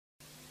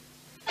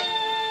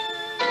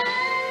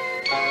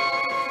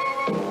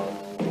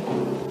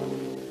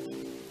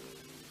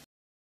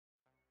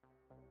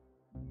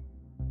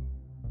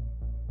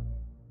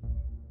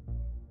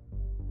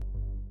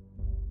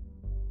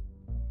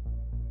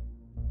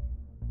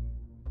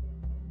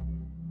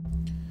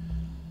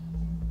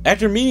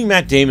After meeting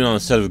Matt Damon on the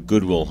set of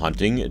Good Will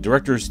Hunting,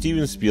 director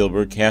Steven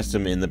Spielberg cast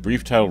him in the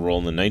brief title role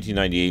in the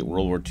 1998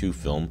 World War II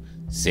film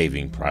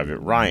Saving Private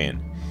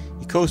Ryan.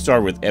 He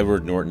co-starred with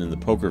Edward Norton in the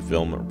poker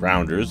film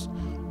Rounders,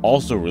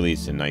 also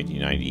released in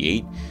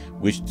 1998,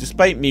 which,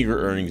 despite meager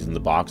earnings in the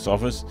box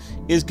office,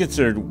 is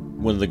considered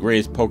one of the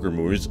greatest poker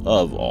movies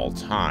of all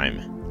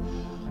time.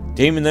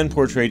 Damon then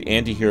portrayed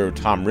anti-hero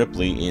Tom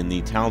Ripley in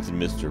The Talented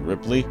Mr.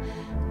 Ripley,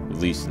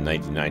 released in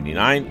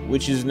 1999,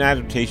 which is an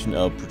adaptation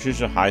of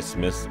Patricia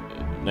Highsmith's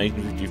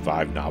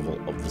 1955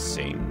 novel of the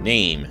same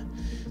name.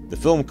 The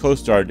film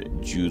co-starred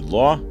Jude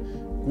Law,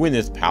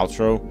 Gwyneth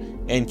Paltrow,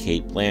 and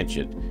Cate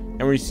Blanchett,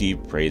 and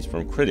received praise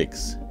from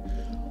critics.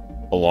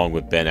 Along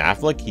with Ben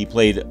Affleck, he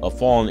played a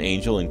fallen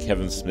angel in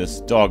Kevin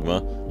Smith's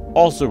Dogma,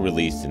 also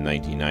released in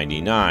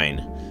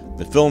 1999.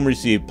 The film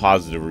received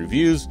positive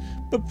reviews,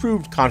 but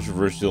proved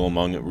controversial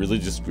among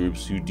religious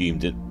groups who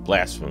deemed it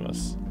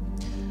blasphemous.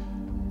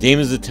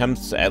 Damon's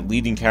attempts at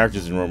leading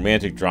characters in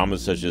romantic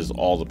dramas such as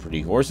All the Pretty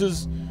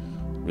Horses,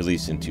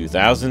 released in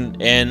 2000,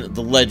 and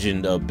The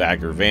Legend of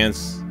Bagger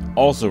Vance,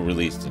 also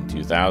released in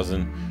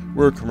 2000,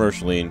 were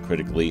commercially and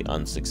critically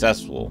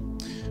unsuccessful.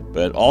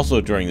 But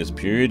also during this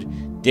period,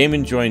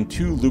 Damon joined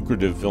two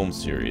lucrative film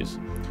series,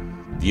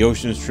 the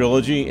Ocean's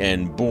Trilogy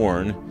and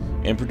Bourne,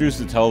 and produced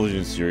the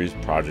television series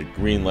Project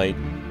Greenlight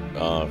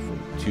from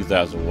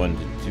 2001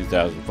 to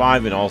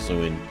 2005, and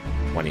also in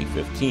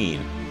 2015.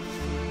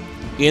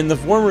 In the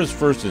former's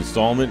first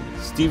installment,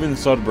 Steven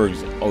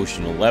Soderbergh's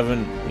Ocean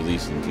 11,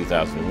 released in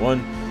 2001,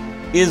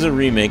 is a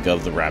remake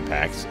of the Rat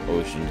Pack's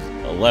Ocean's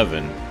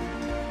 11,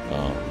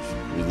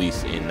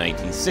 released in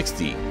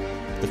 1960.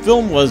 The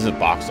film was a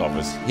box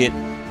office hit,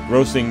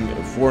 grossing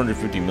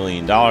 $450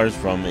 million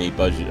from a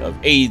budget of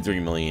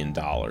 $83 million.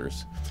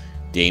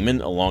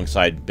 Damon,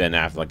 alongside Ben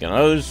Affleck and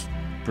others,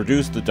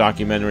 produced the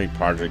documentary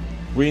Project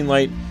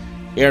Greenlight,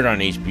 aired on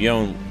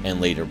HBO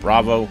and later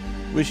Bravo,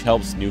 which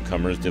helps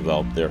newcomers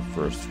develop their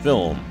first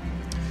film.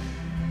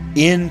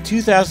 In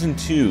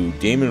 2002,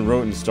 Damon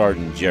wrote and starred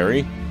in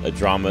Jerry, a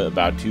drama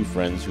about two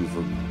friends who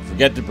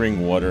forget to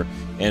bring water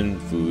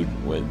and food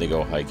when they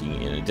go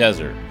hiking in a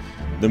desert.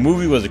 The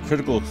movie was a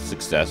critical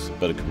success,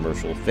 but a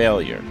commercial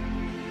failure.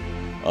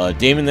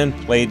 Damon then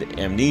played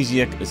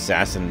amnesiac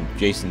assassin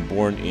Jason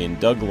Bourne in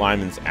Doug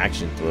Liman's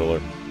action thriller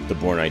The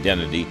Bourne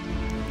Identity,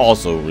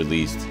 also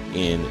released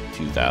in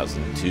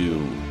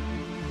 2002.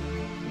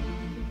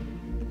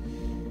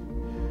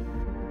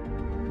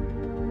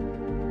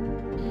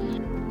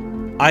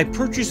 I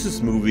purchased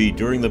this movie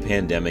during the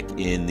pandemic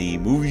in the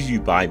Movies You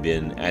Buy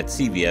bin at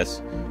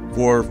CVS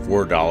for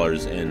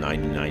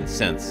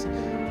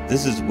 $4.99.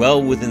 This is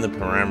well within the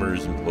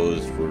parameters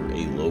imposed for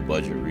a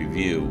low-budget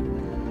review.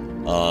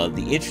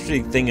 The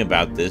interesting thing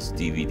about this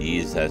DVD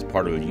is that it's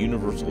part of a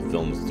Universal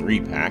Films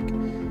 3-pack.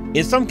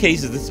 In some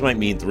cases, this might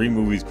mean 3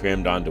 movies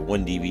crammed onto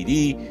 1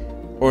 DVD,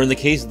 or in the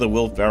case of the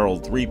Will Ferrell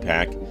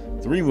 3-pack,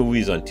 3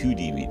 movies on 2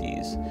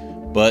 DVDs.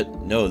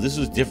 But no, this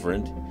was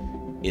different.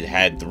 It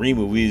had 3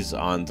 movies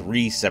on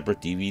 3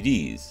 separate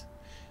DVDs.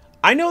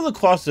 I know the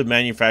cost of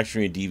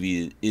manufacturing a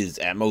DVD is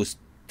at most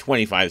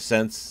 25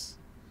 cents.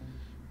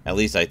 At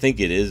least I think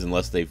it is,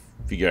 unless they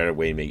figure out a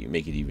way to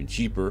make it even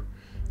cheaper.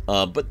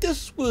 But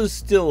this was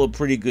still a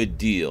pretty good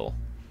deal.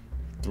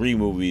 3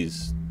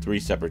 movies, 3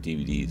 separate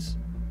DVDs,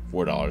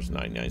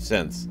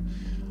 $4.99.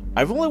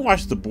 I've only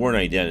watched The Bourne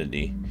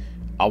Identity.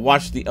 I'll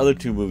watch the other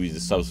 2 movies in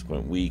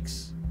subsequent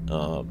weeks.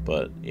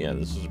 But yeah,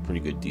 this was a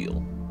pretty good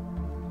deal.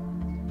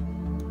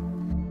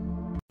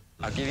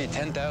 I'll give you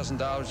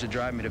 $10,000 to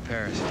drive me to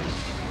Paris.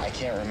 I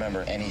can't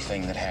remember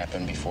anything that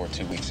happened before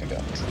 2 weeks ago.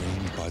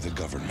 Trained by the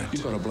government.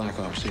 You've got a black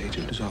ops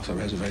agent who's off the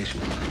reservation.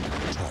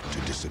 Taught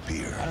to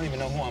disappear. I don't even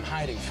know who I'm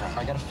hiding from.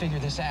 I gotta figure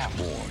this out.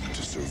 Born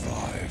to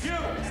survive. You!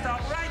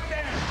 Stop right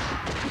there!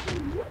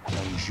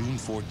 On June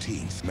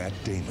 14th, Matt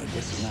Damon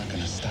This is not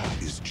gonna stop.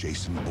 is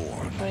Jason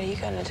Bourne. What are you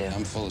gonna do?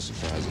 I'm full of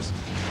surprises.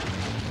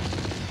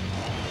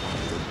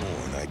 The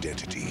Bourne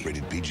Identity.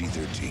 Rated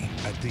PG-13.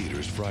 At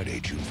theaters Friday,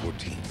 June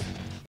 14th.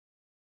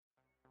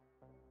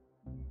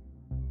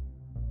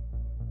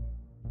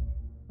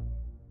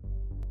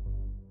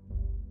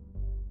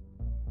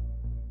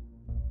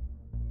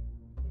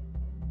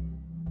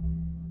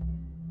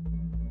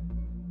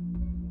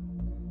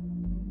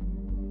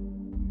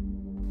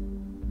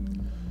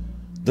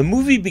 The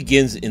movie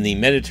begins in the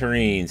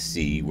Mediterranean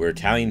Sea, where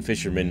Italian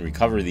fishermen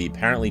recover the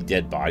apparently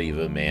dead body of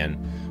a man,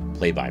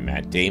 played by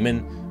Matt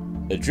Damon,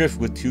 adrift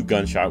with 2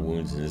 gunshot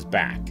wounds in his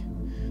back.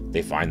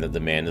 They find that the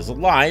man is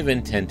alive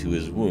and tend to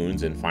his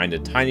wounds, and find a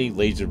tiny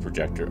laser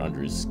projector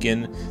under his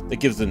skin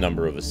that gives the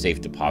number of a safe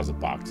deposit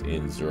box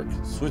in Zurich,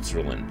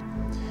 Switzerland.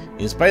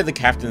 In spite of the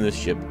captain of the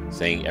ship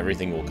saying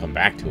everything will come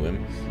back to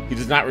him, he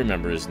does not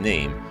remember his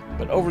name,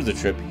 but over the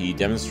trip he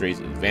demonstrates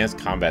advanced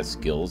combat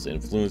skills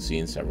and fluency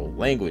in several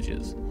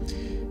languages.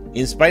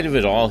 In spite of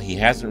it all, he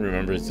hasn't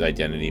remembered his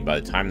identity by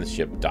the time the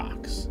ship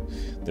docks.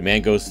 The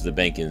man goes to the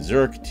bank in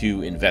Zurich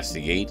to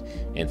investigate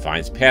and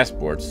finds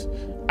passports,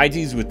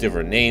 IDs with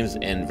different names,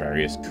 and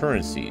various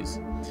currencies.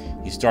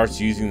 He starts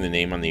using the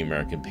name on the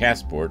American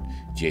passport,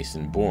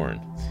 Jason Bourne.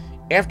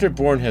 After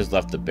Bourne has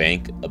left the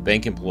bank, a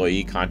bank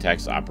employee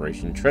contacts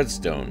Operation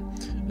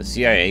Treadstone, a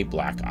CIA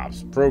Black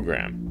Ops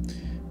program.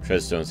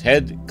 Treadstone's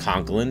head,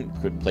 Conklin,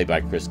 played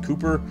by Chris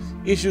Cooper,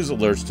 issues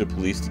alerts to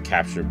police to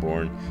capture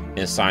Bourne and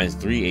assigns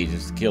 3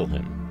 agents to kill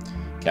him.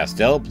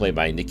 Castell, played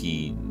by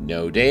Nikki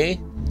Node,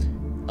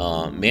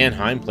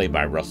 Mannheim, played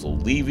by Russell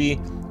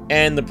Levy,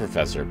 and the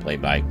Professor,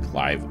 played by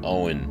Clive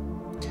Owen.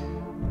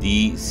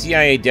 The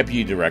CIA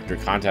Deputy Director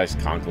contacts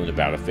Conklin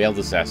about a failed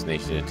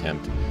assassination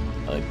attempt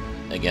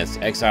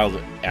against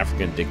exiled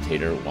African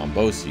dictator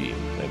Wambosi,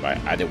 played by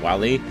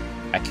Adewale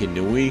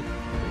Akinwumi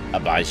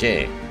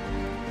Abaje.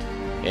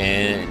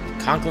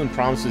 And Conklin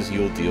promises he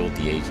will deal with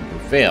the agent who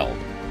failed.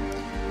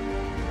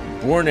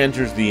 Bourne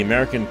enters the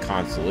American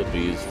consulate, but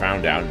he is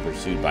found out and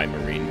pursued by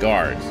Marine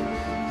guards.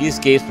 He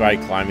escapes by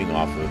climbing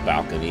off of a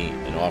balcony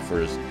and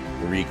offers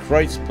Marie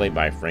Kreutz, played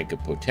by Franka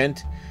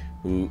Potent,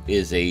 who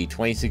is a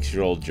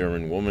 26-year-old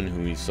German woman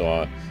whom he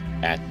saw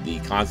at the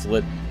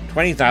consulate,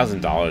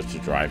 $20,000 to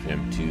drive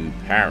him to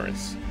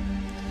Paris.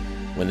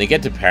 When they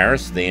get to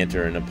Paris, they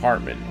enter an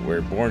apartment,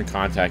 where Bourne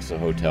contacts a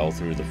hotel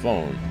through the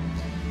phone.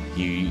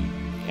 He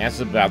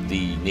asks about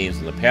the names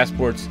on the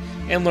passports,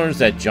 and learns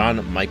that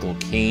John Michael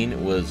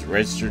Caine was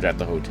registered at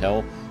the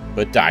hotel,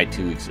 but died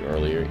 2 weeks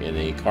earlier in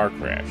a car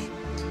crash.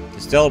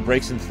 Castell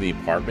breaks into the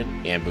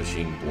apartment,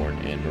 ambushing Bourne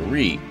and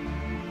Marie.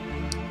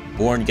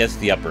 Bourne gets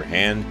the upper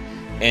hand,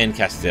 and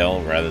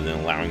Castell, rather than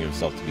allowing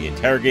himself to be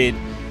interrogated,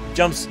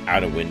 jumps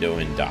out a window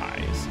and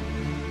dies.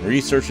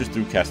 Marie searches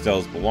through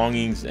Castell's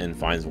belongings and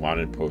finds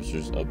wanted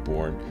posters of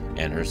Bourne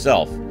and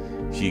herself.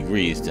 She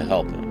agrees to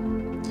help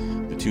him.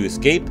 The two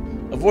escape,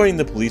 avoiding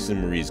the police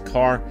in Marie's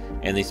car,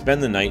 and they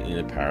spend the night in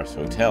a Paris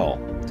hotel.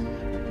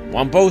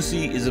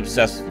 Wambosi is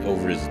obsessed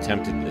over his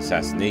attempted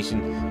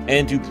assassination,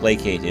 and to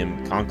placate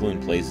him,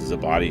 Conklin places a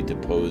body to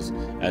pose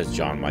as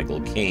John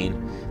Michael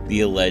Caine,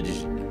 the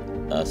alleged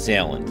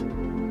assailant.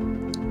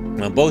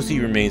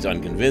 Wambosi remains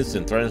unconvinced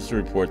and threatens to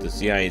report the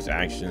CIA's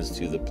actions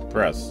to the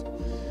press.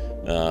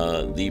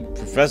 The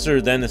professor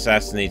then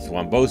assassinates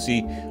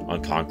Wambosi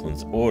on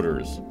Conklin's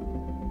orders.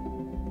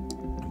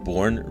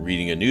 Bourne,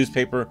 reading a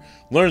newspaper,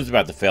 learns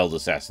about the failed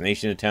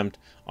assassination attempt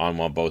on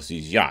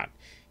Wambosi's yacht.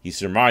 He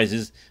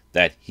surmises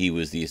that he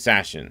was the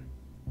assassin.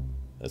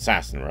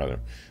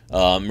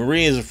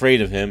 Marie is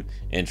afraid of him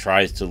and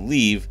tries to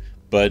leave,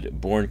 but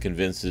Bourne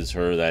convinces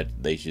her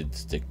that they should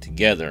stick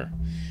together.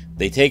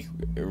 They take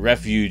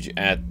refuge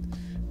at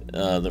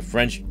the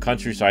French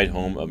countryside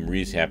home of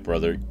Marie's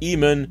half-brother,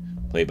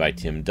 Eamon, played by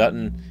Tim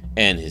Dutton,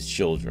 and his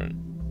children.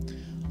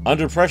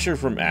 Under pressure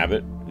from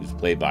Abbott, who's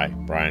played by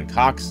Brian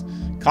Cox,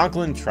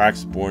 Conklin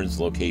tracks Bourne's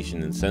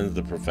location and sends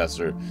the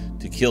professor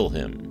to kill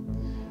him.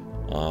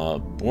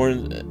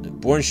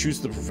 Bourne shoots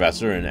the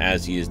professor, and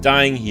as he is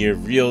dying, he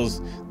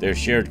reveals their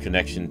shared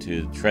connection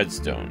to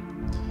Treadstone.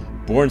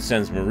 Bourne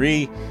sends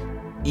Marie,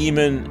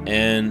 Eamon,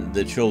 and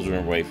the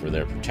children away for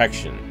their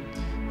protection.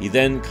 He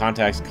then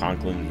contacts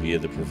Conklin via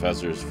the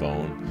professor's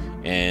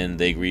phone, and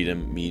they agree to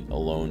meet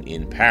alone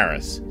in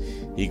Paris.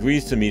 He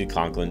agrees to meet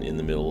Conklin in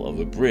the middle of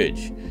a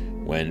bridge.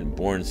 When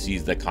Bourne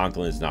sees that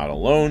Conklin is not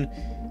alone,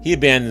 he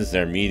abandons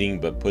their meeting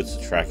but puts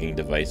a tracking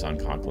device on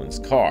Conklin's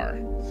car,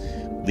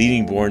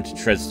 leading Bourne to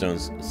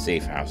Treadstone's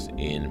safe house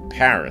in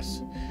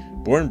Paris.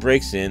 Bourne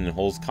breaks in and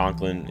holds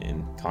Conklin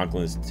and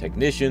Conklin's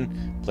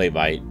technician, played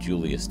by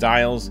Julia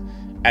Stiles,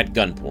 at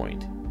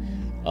gunpoint.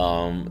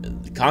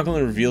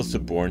 Conklin reveals to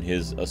Bourne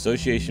his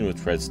association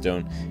with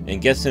Treadstone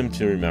and gets him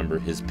to remember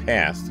his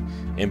past,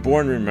 and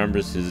Bourne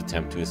remembers his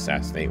attempt to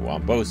assassinate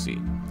Wambosi.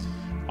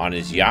 On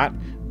his yacht,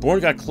 Bourne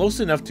got close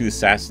enough to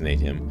assassinate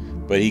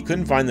him, but he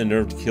couldn't find the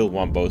nerve to kill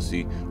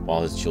Wambosi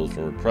while his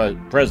children were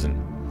present.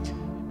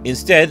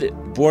 Instead,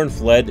 Bourne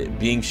fled,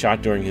 being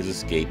shot during his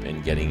escape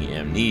and getting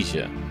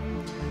amnesia.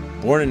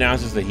 Bourne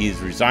announces that he is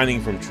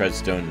resigning from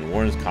Treadstone and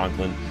warns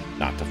Conklin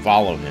not to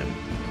follow him.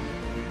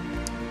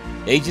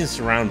 Agents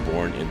surround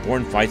Bourne, and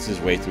Bourne fights his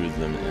way through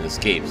them and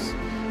escapes.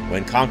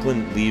 When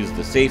Conklin leaves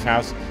the safe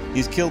house,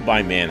 he's killed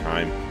by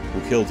Mannheim,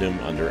 who killed him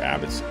under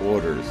Abbott's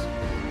orders.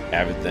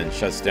 Abbott then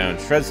shuts down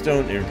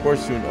Treadstone and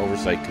reports to an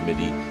oversight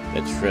committee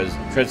that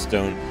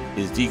Treadstone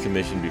is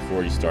decommissioned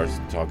before he starts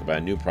to talk about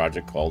a new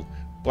project called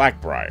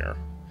Blackbriar.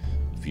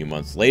 A few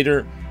months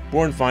later,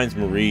 Bourne finds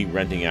Marie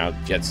renting out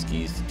jet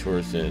skis to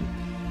tourists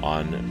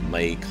on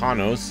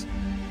Mykonos,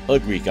 a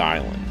Greek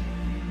island.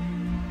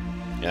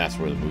 And that's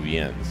where the movie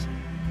ends.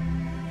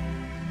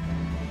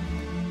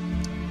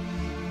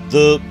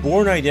 The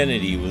Bourne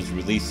Identity was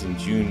released in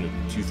June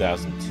of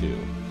 2002,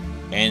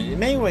 and in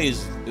many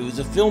ways, it was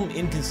a film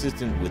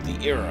inconsistent with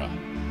the era.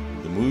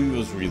 The movie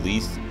was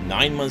released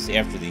 9 months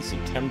after the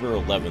September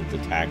 11th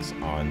attacks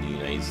on the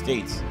United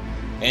States,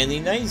 and the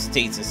United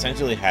States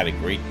essentially had a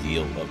great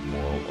deal of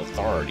moral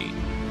authority,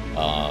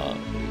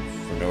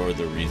 for no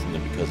other reason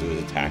than because it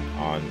was attacked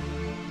on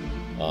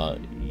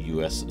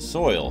U.S.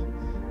 soil.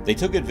 They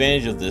took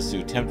advantage of this to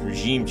attempt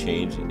regime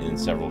change in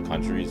several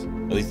countries.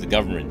 At least the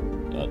government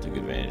took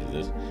advantage of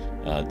this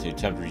to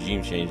attempt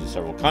regime change in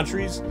several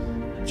countries.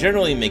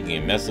 generally making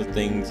a mess of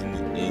things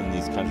in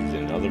these countries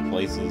and other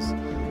places.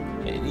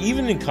 And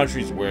even in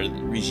countries where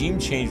regime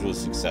change was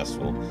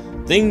successful,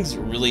 things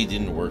really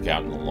didn't work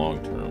out in the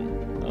long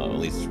term, at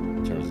least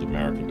in terms of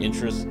American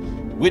interests.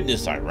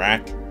 Witness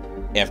Iraq,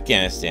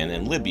 Afghanistan,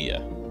 and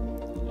Libya.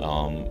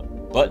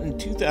 But in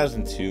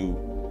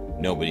 2002,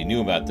 nobody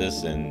knew about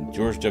this, and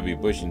George W.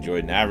 Bush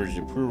enjoyed an average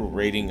approval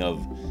rating of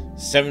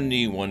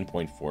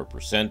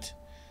 71.4%.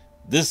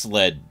 This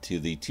led to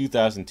the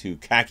 2002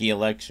 khaki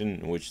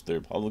election, in which the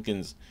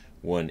Republicans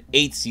won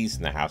 8 seats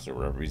in the House of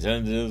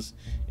Representatives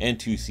and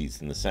 2 seats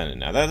in the Senate.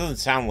 Now, that doesn't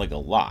sound like a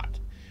lot,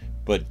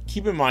 but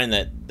keep in mind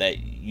that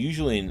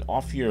usually in an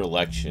off-year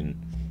election,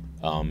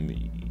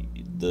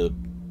 the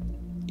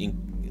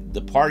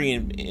party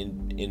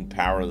in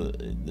power,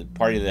 the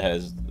party that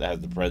has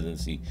the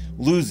presidency,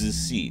 loses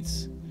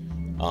seats.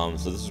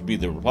 So this would be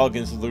the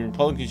Republicans. So the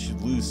Republicans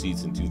should lose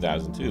seats in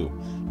 2002.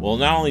 Well,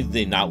 not only did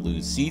they not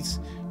lose seats,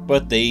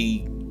 but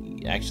they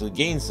actually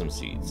gained some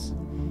seats.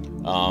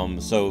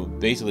 So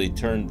basically, it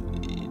turned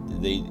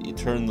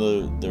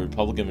the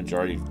Republican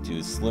majority to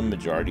a slim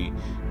majority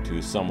to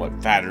a somewhat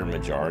fatter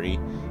majority,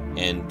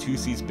 and 2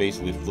 seats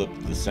basically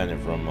flipped the Senate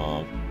from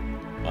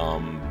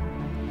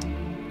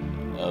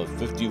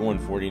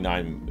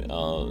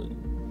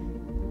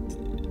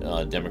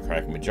 51-49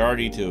 Democratic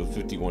majority to a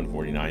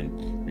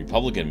 51-49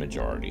 Republican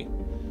majority.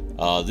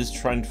 This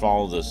trend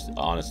followed us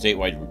on a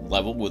statewide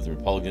level, with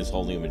Republicans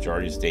holding a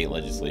majority of state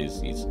legislative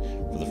seats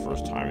for the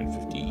first time in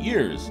 50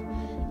 years.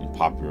 In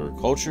popular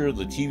culture,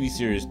 the TV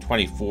series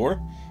 24,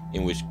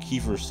 in which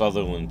Kiefer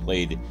Sutherland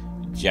played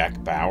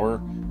Jack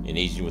Bauer, an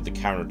agent with the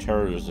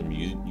counterterrorism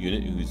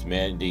unit whose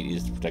mandate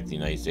is to protect the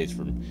United States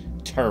from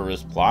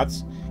terrorist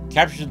plots,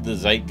 captured the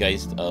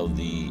zeitgeist of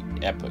the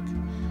epoch.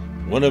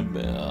 One of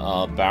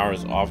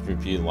Bauer's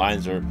oft-repeated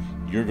lines are,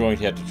 "You're going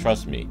to have to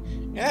trust me."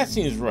 And that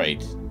seems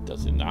right,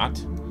 does it not?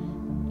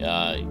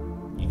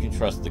 You can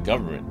trust the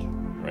government,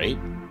 right?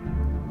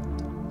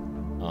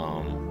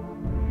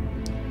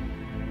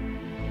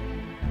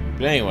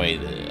 But anyway,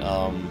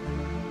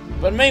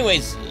 in many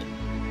ways,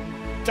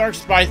 dark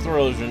spy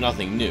thrillers are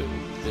nothing new.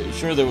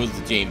 Sure, there was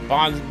the James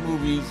Bond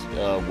movies,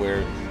 where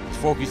the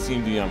focus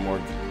seemed to be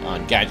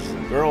on gadgets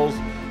and girls,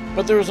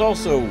 but there was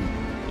also,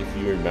 if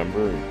you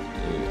remember,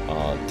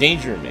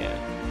 Danger Man.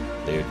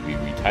 They were to be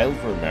retitled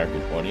for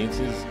American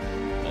audiences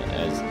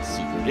as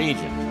Secret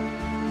Agent.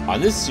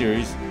 On this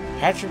series,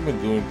 Patrick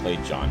McGowan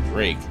played John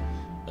Drake,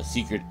 a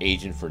secret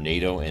agent for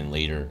NATO and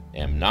later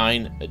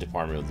M9, a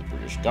department of the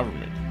British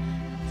government.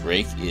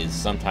 Drake is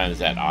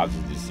sometimes at odds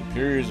with his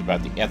superiors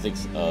about the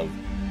ethics of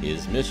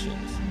his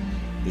missions.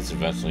 This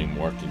eventually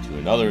morphed into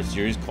another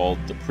series called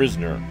The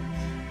Prisoner.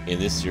 In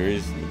this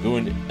series,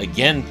 McGowan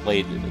again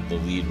played the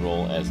lead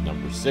role as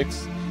Number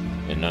 6,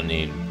 an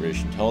unnamed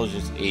British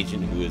intelligence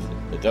agent who is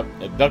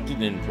abducted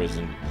and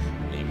imprisoned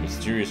in a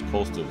mysterious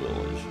coastal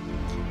village.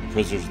 The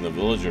prisoners in the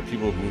village are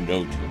people who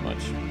know too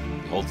much.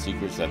 They hold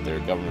secrets that their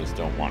governments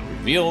don't want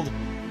revealed,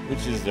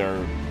 which is their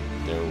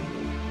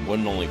one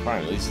and only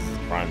crime. At least it's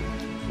the crime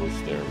for which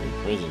they're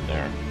imprisoned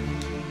there.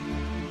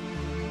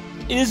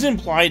 It is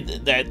implied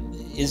that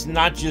it's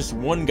not just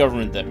one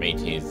government that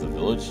maintains the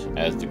village.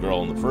 As the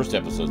girl in the first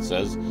episode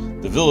says,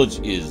 the village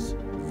is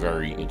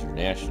very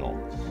international.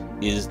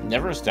 It is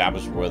never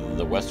established whether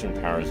the Western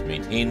powers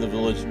maintain the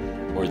village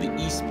or the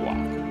East Bloc,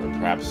 or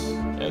perhaps,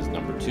 as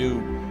Number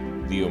 2,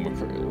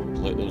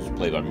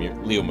 played by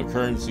Leo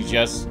McKern,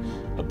 suggests,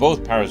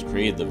 both powers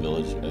created the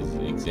village as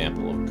an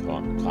example of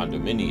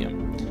condominium.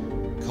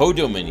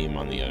 Codominium,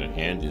 on the other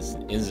hand, is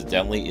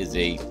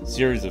a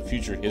series of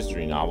future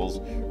history novels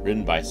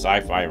written by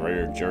sci-fi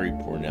writer Jerry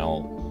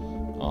Pournelle,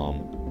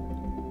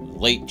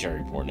 late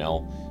Jerry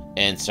Pournelle,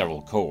 and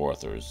several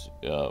co-authors,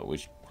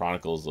 which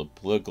chronicles a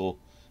political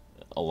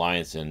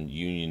alliance and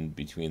union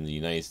between the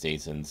United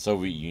States and the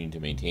Soviet Union to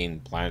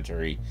maintain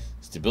planetary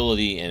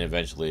stability and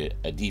eventually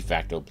a de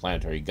facto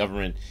planetary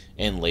government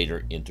and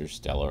later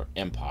interstellar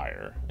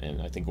empire.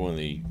 And I think one of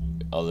the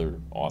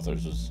other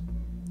authors was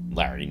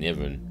Larry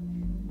Niven.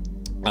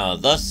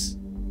 Thus,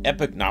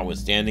 epic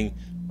notwithstanding,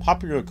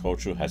 popular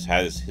culture has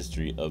had its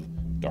history of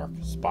dark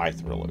spy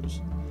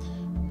thrillers.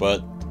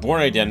 But The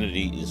Bourne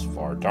Identity is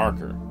far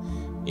darker.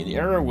 In an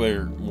era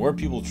where more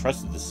people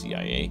trusted the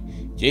CIA,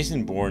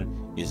 Jason Bourne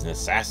is an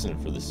assassin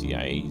for the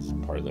CIA. He's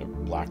part of the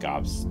Black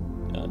Ops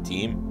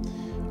team.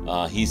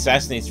 He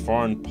assassinates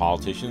foreign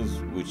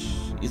politicians, which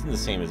isn't the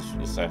same as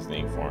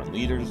assassinating foreign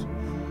leaders.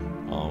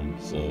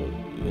 So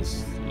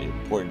it's an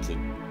important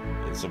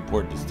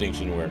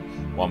distinction where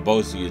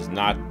Wambosi is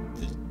not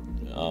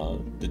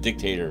the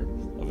dictator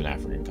of an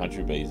African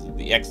country, but he's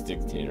the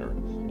ex-dictator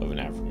of an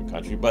African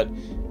country, but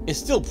it's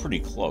still pretty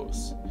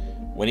close.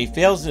 When he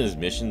fails in his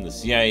mission, the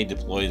CIA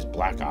deploys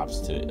Black Ops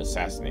to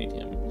assassinate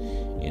him.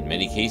 In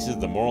many cases,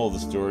 the moral of the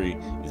story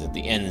is that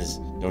the ends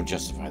don't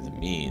justify the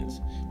means.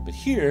 But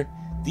here,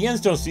 the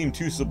ends don't seem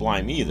too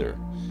sublime either.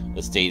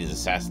 A state is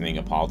assassinating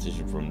a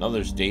politician from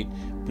another state,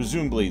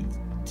 presumably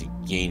to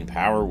gain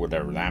power,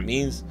 whatever that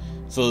means,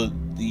 so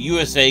the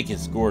USA can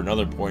score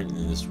another point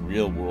in this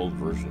real-world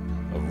version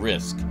of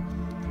Risk.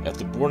 If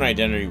the Bourne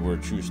Identity were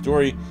a true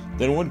story,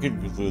 then one could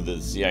conclude that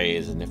the CIA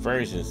is a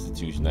nefarious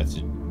institution that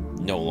should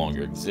no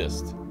longer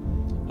exist.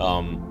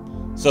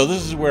 So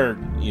this is where,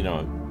 you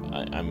know,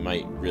 I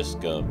might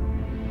risk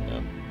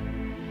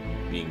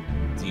being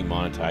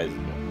demonetized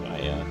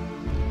by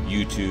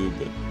YouTube,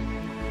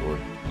 or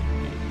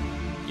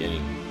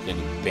getting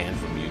banned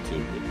from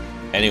YouTube. But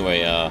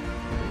anyway, at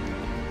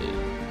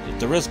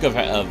the risk of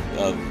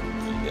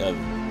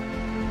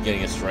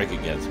getting a strike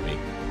against me,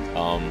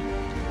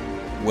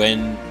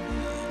 when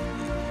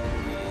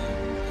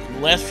in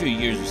the last few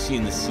years we've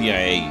seen the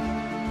CIA,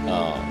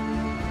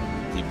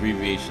 the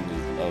abbreviation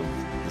of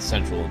the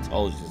Central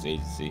Intelligence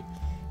Agency,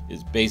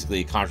 is basically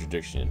a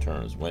contradiction in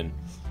terms. When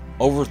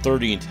over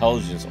 30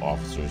 intelligence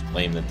officers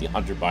claim that the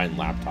Hunter Biden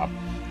laptop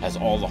has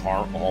all the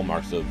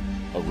hallmarks of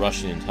a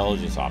Russian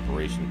intelligence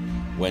operation,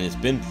 when it's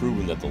been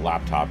proven that the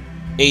laptop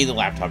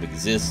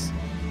exists,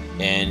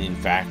 and in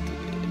fact,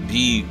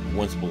 B,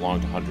 once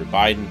belonged to Hunter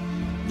Biden,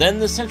 then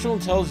the Central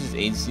Intelligence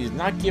Agency is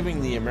not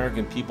giving the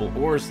American people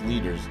or its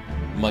leaders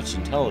much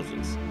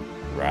intelligence.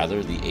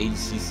 Rather, the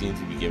agency seems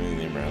to be giving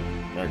the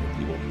American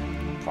people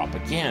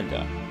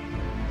propaganda.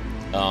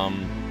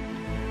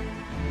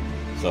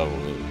 So,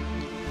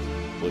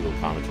 political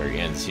commentary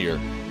ends here.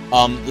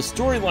 The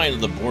storyline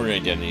of the Bourne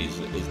Identity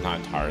is not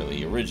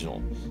entirely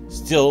original.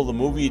 Still, the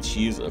movie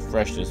achieves a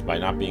freshness by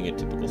not being a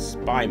typical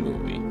spy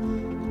movie.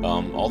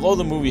 Although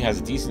the movie has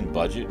a decent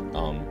budget,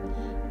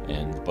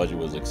 and the budget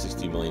was like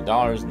 $60 million,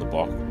 and the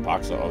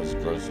box office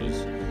gross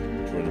was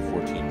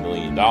 $214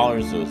 million,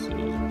 so it was a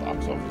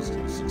box office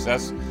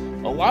success.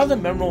 A lot of the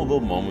memorable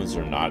moments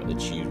are not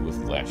achieved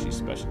with flashy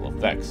special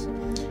effects.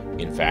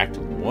 In fact,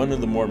 one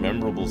of the more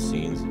memorable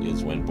scenes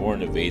is when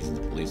Bourne evades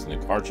the police in a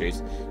car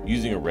chase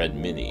using a red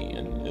Mini,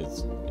 and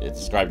it's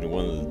described in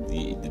one of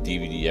the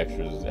DVD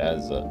extras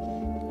as you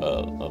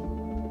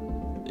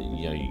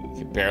know, you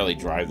can barely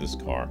drive this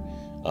car.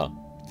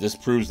 This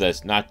proves that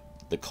it's not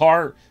the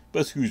car, but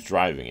it's who's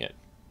driving it.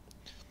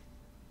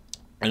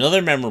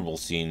 Another memorable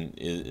scene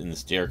is in the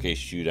staircase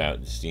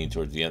shootout scene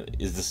towards the end.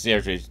 Is the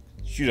staircase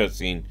shootout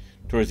scene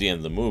towards the end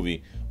of the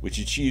movie, which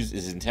achieves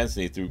its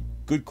intensity through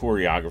good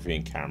choreography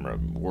and camera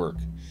work.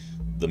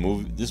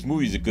 This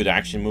movie is a good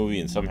action movie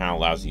and somehow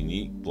allows a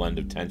unique blend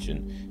of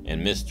tension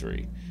and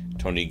mystery.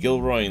 Tony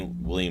Gilroy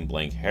and William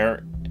Blake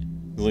Heron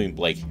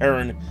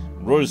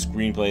wrote a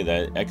screenplay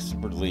that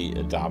expertly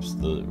adopts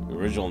the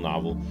original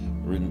novel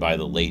written by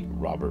the late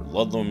Robert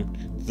Ludlum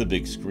to the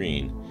big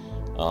screen.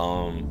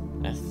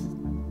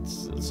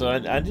 So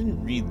I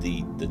didn't read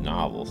the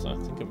novel, so I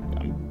think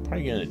I'm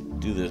probably going to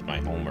do this my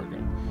homework.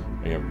 I'm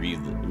going to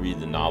read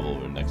the novel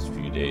over the next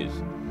few days.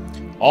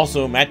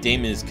 Also, Matt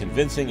Damon is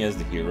convincing as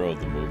the hero of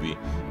the movie,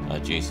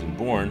 Jason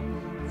Bourne.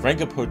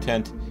 Franka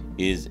Potente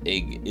is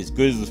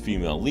good as the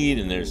female lead,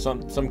 and there's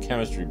some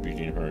chemistry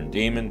between her and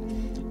Damon.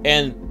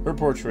 And her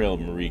portrayal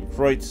of Marie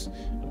Kreutz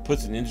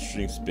puts an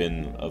interesting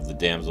spin of the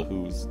damsel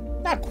who's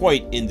not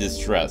quite in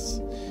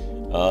distress.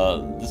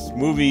 This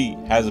movie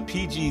has a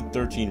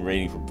PG-13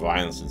 rating for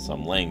violence in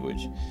some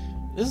language.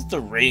 This is the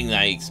rating that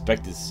I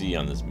expect to see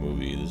on this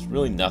movie. There's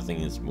really nothing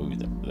in this movie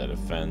that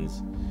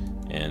offends.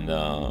 And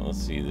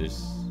let's see,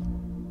 there's...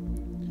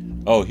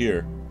 Oh,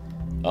 here.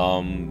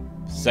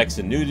 Sex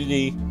and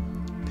nudity.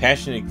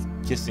 Passionate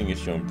kissing is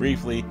shown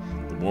briefly.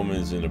 The woman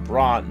is in a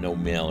bra. No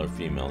male or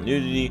female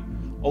nudity.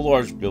 A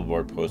large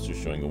billboard poster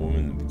showing a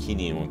woman in a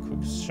bikini in one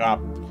quick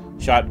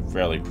shot,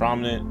 fairly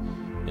prominent.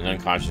 An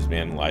unconscious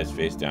man lies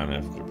face down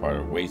after part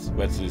of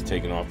wetsuit is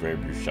taken off. Very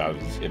brief shot of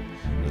his hip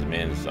as a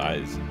man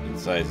incised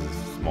a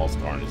small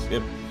scar on his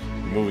hip.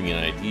 Removing an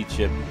ID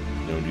chip.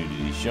 No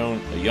nudity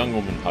shown. A young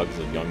woman hugs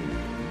a young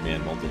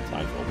man multiple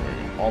times while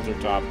wearing a halter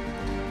top.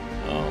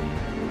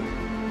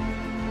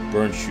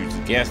 Bourne shoots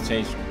a gas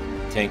tank,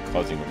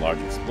 causing a large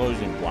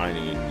explosion,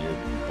 blinding a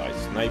nearby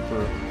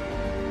sniper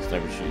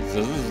shoot.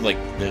 So this is like,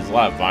 there's a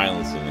lot of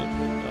violence in it,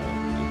 but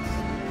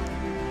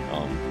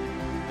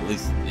at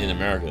least in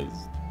America,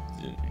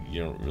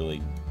 you don't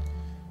really,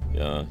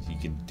 you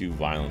can do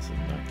violence and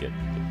not get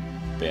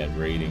a bad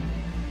rating.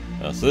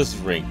 So this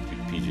is ranked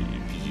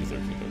PG-13,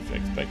 which I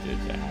expected it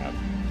to have.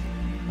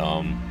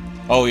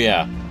 Oh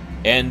yeah,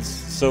 and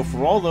so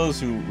for all those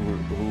who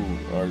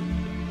are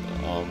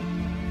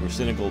were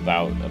cynical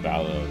about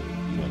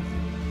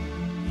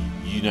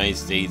United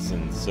States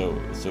and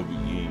Soviet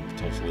Union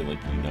potentially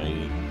like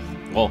uniting,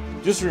 well,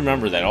 just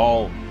remember that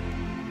all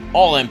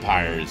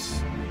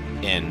empires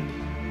end.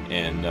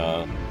 And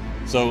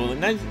so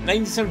in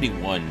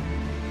 1971,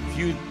 if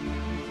you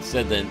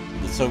said that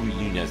the Soviet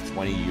Union has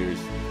 20 years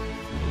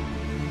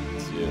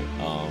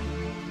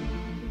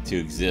to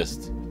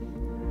exist,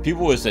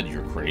 people would have said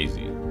you're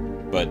crazy.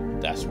 But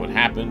that's what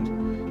happened.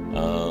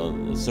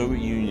 The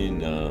Soviet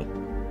Union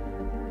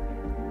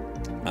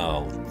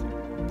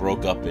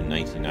broke up in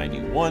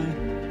 1991.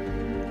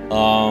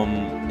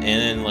 And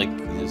then, like,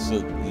 so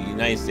the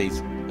United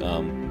States,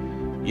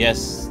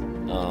 yes,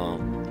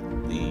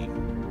 the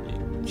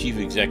chief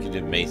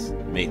executive may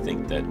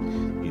think that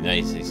the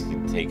United States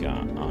can take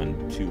on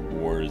two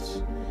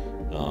wars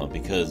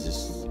because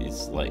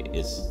it's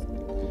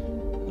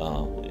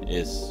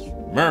It's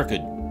America.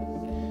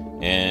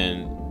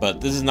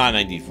 But this is not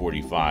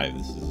 1945.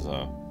 This is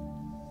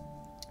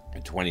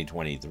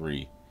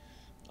 2023.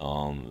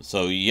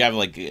 So you have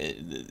like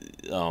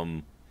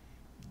the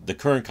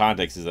current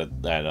context is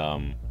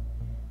that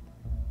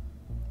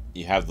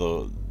you have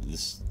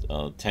this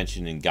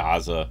tension in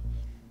Gaza.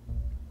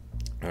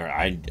 Or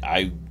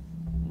I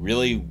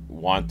really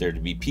want there to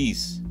be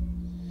peace,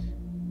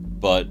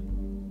 but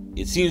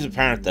it seems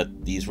apparent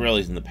that the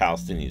Israelis and the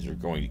Palestinians are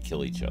going to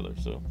kill each other.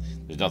 So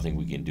there's nothing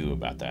we can do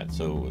about that.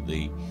 So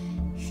the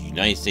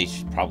United States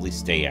should probably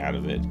stay out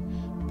of it.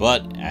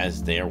 But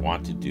as they are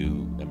wont to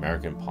do,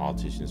 American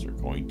politicians are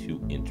going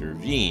to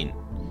intervene.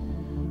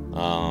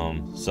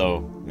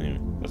 So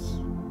that's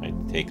my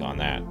take on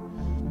that.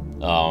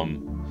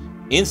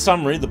 In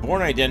summary, The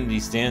Bourne Identity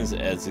stands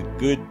as a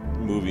good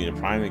movie and a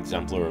prime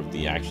exemplar of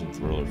the action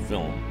thriller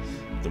film.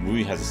 The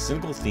movie has a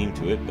cynical theme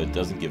to it, but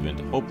doesn't give in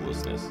to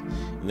hopelessness.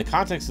 In the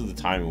context of the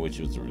time in which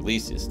it was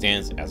released, it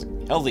stands as a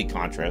healthy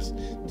contrast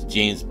to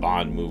James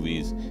Bond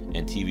movies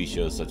and TV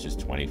shows such as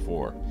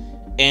 24.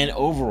 And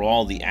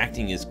overall, the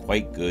acting is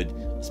quite good,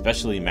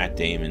 especially Matt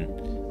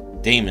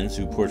Damon's,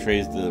 who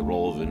portrays the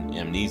role of an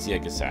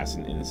amnesiac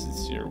assassin in a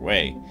sincere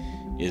way.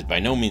 It is by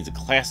no means a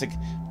classic,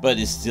 but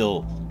is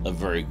still a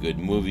very good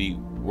movie,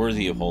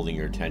 worthy of holding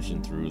your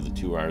attention through the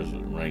 2 hours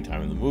of running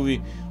time of the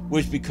movie,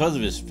 which, because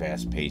of its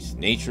fast-paced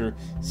nature,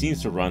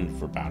 seems to run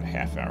for about a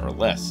half hour or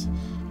less.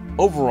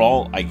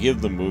 Overall, I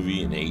give the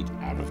movie an 8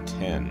 out of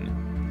 10.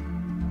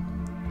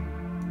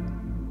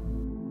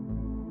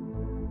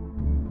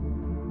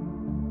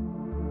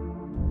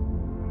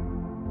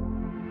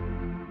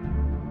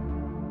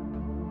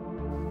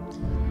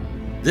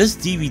 This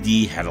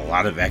DVD had a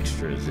lot of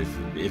extras.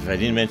 If I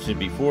didn't mention it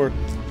before,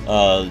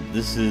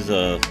 this is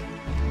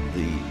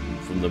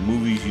from the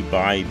movies you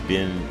buy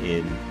bin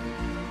in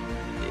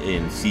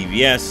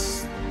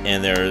CVS,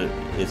 and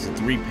it's a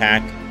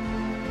 3-pack,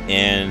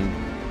 and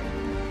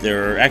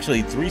there are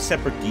actually 3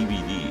 separate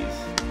DVDs.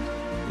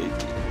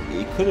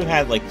 It could have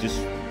had like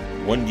just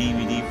 1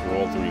 DVD for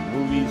all 3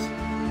 movies,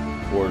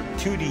 or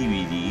 2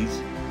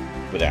 DVDs,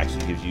 but it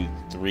actually gives you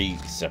 3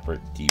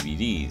 separate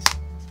DVDs.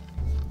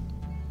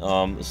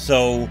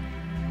 So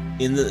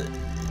in the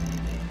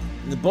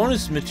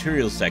bonus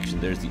materials section,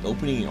 there's the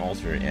opening and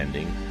alternate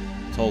ending.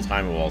 Total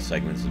time of all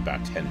segments is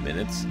about 10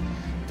 minutes.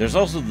 There's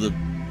also a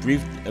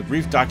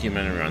brief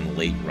documentary on the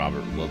late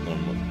Robert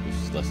Ludlum, which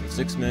is less than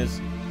 6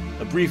 minutes.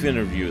 A brief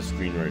interview with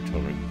screenwriter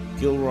Tony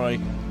Gilroy,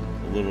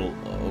 a little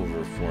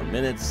over 4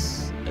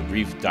 minutes. A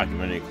brief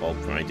documentary called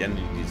From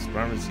Identity to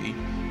Supremacy,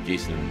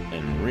 Jason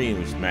and Marie, in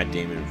which Matt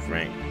Damon and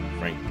Frank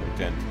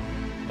Portent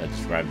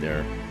describe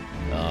their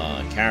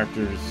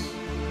characters,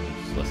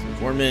 which is less than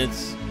 4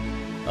 minutes.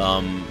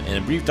 And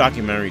a brief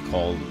documentary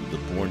called The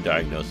Bourne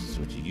Diagnosis,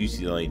 which a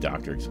UCLA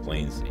doctor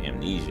explains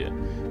amnesia.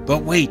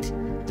 But wait,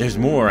 there's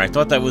more. I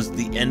thought that was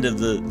the end of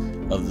the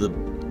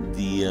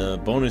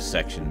bonus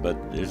section, but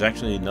there's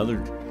actually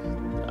another.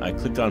 I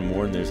clicked on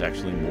more, and there's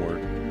actually more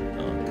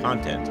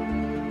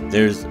content.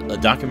 There's a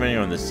documentary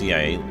on the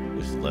CIA,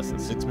 which is less than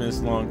 6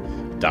 minutes long.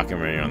 A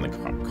documentary on the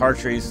car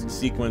chase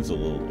sequence, a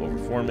little over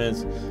 4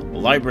 minutes. A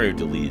library of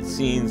deleted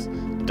scenes.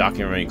 A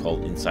documentary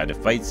called Inside a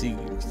Fight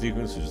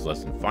Sequence, which is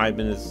less than 5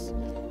 minutes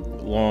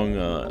long.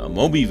 A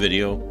Moby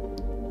video.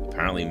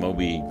 Apparently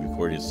Moby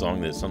recorded a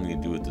song that has something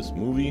to do with this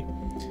movie.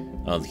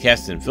 The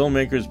cast and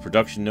filmmakers,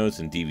 production notes,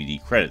 and DVD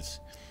credits.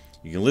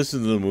 You can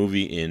listen to the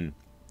movie in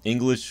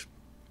English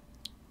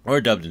or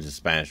dubbed into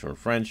Spanish or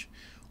French,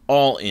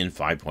 all in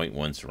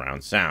 5.1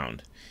 surround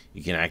sound.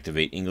 You can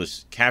activate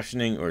English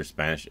captioning or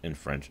Spanish and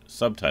French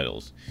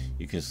subtitles.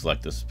 You can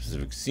select a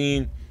specific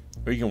scene,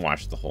 or you can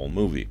watch the whole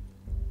movie.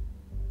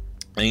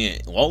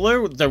 And while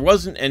there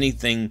wasn't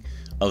anything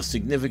of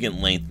significant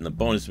length in the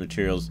bonus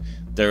materials,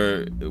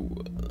 there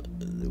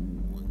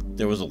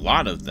was a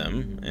lot of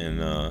them, and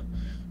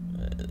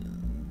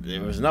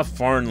there was enough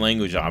foreign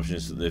language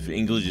options so that if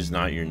English is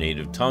not your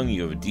native tongue,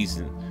 you have a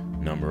decent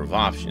number of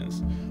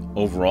options.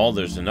 Overall,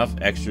 there's enough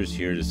extras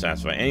here to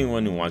satisfy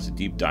anyone who wants to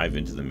deep dive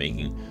into the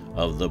making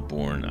of The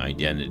Bourne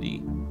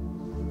Identity.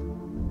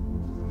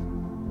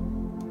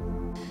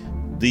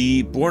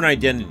 The Bourne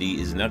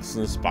Identity is an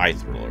excellent spy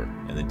thriller,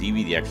 and the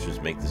DVD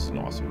extras make this an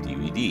awesome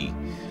DVD.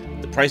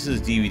 The price of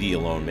this DVD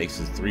alone makes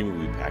this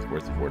 3-movie pack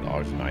worth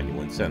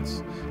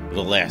 $4.91, but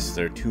alas,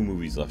 there are 2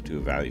 movies left to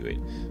evaluate.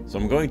 So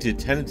I'm going to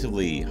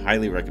tentatively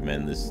highly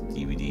recommend this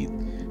DVD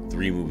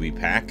 3-movie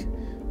pack,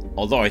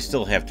 although I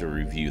still have to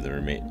review the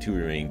 2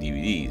 remaining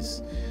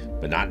DVDs.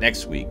 But not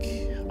next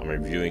week. I'm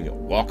reviewing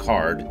Walk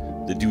Hard,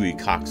 the Dewey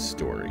Cox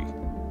story.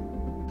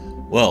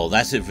 Well,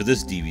 that's it for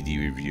this DVD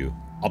review.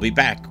 I'll be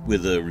back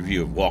with a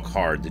review of Walk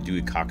Hard, the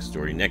Dewey Cox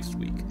story next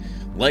week.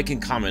 Like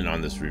and comment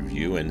on this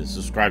review and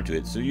subscribe to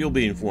it so you'll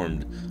be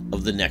informed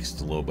of the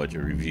next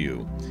low-budget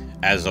review.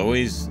 As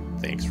always,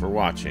 thanks for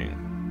watching.